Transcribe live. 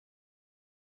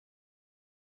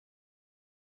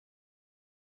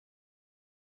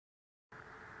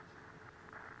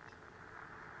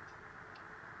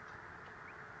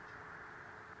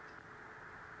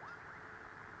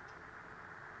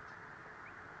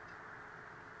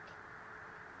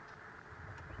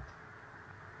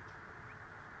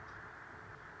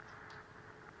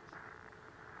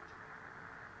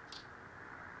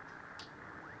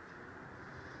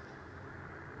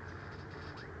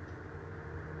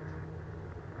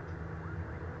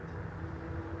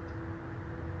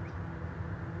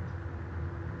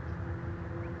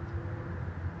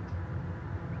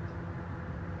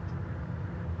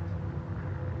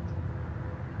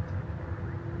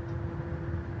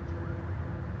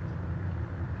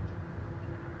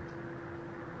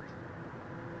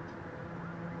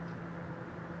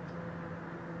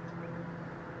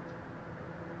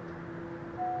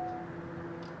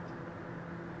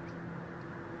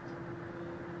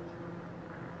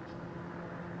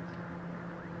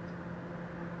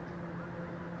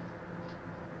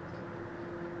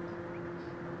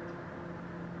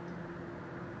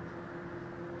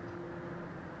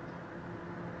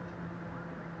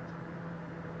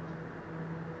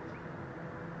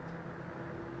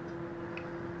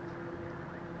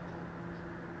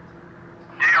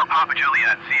Papa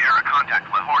Juliet Sierra,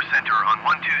 contact Lahore Center on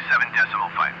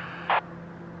 127.5.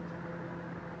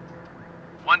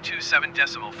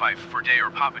 127.5 for Daher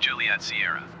Papa Juliet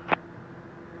Sierra.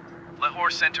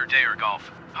 Lahore Center Daher Golf,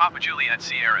 Papa Juliet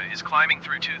Sierra is climbing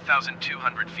through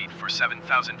 2,200 feet for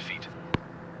 7,000 feet.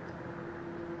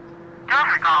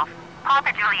 Daher Golf,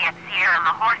 Papa Juliet Sierra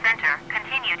Lahore Center,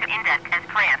 continue to index as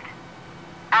planned.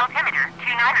 Altimeter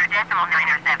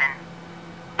 29.907.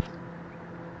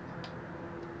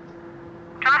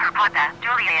 Daher Papa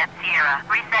Juliet Sierra,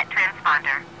 reset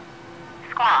transponder.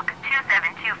 Squawk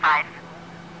 2725.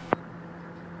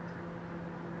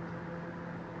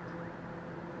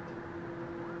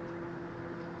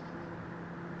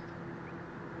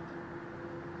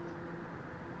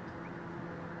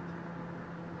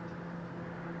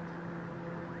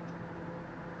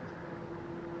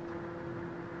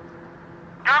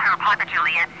 Daher Papa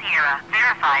Juliet Sierra,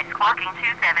 verify squawking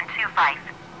 2725.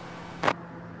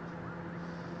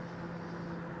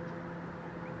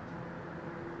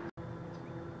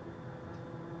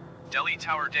 Delhi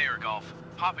Tower Daher Golf,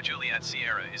 Papa Juliet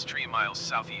Sierra is 3 miles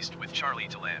southeast with Charlie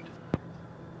to land.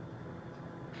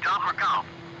 Daher Golf,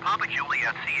 Papa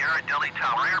Juliet Sierra Delhi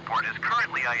Tower Airport is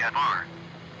currently IFR.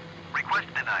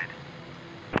 Request denied.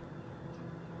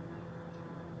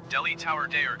 Delhi Tower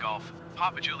Daher Golf,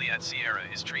 Papa Juliet Sierra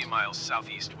is 3 miles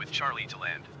southeast with Charlie to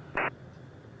land.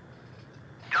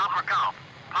 Daher Golf,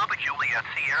 Papa Juliet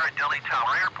Sierra Delhi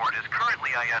Tower Airport is currently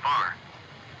IFR.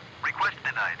 Request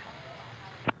denied.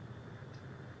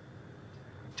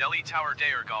 Delhi Tower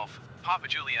Daher Golf, Papa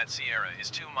Juliet Sierra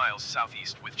is 2 miles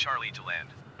southeast with Charlie to land.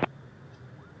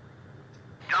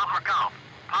 Daher Golf,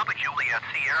 Papa Juliet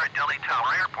Sierra Delhi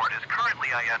Tower Airport is currently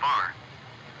IFR.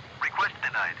 Request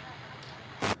denied.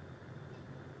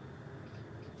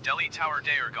 Delhi Tower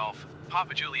Daher Golf,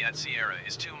 Papa Juliet Sierra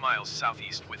is 2 miles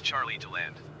southeast with Charlie to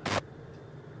land.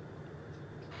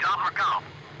 Daher Golf,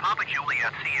 Papa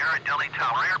Juliet Sierra Delhi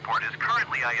Tower Airport is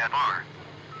currently IFR.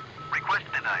 Request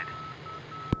denied.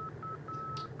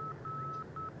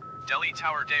 Delhi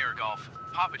Tower Daher Golf,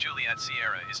 Papa Juliet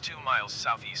Sierra is 2 miles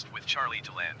southeast with Charlie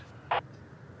to land.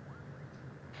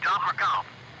 Daher Golf,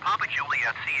 Papa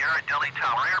Juliet Sierra Delhi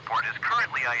Tower Airport is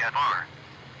currently IFR.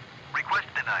 Request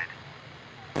denied.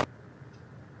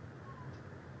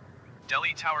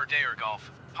 Delhi Tower Daher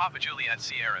Golf, Papa Juliet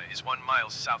Sierra is 1 mile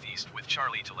southeast with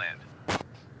Charlie to land.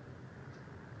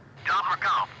 Daher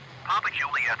Golf, Papa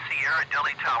Juliet Sierra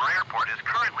Delhi Tower Airport is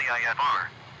currently IFR.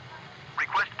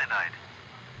 Request denied.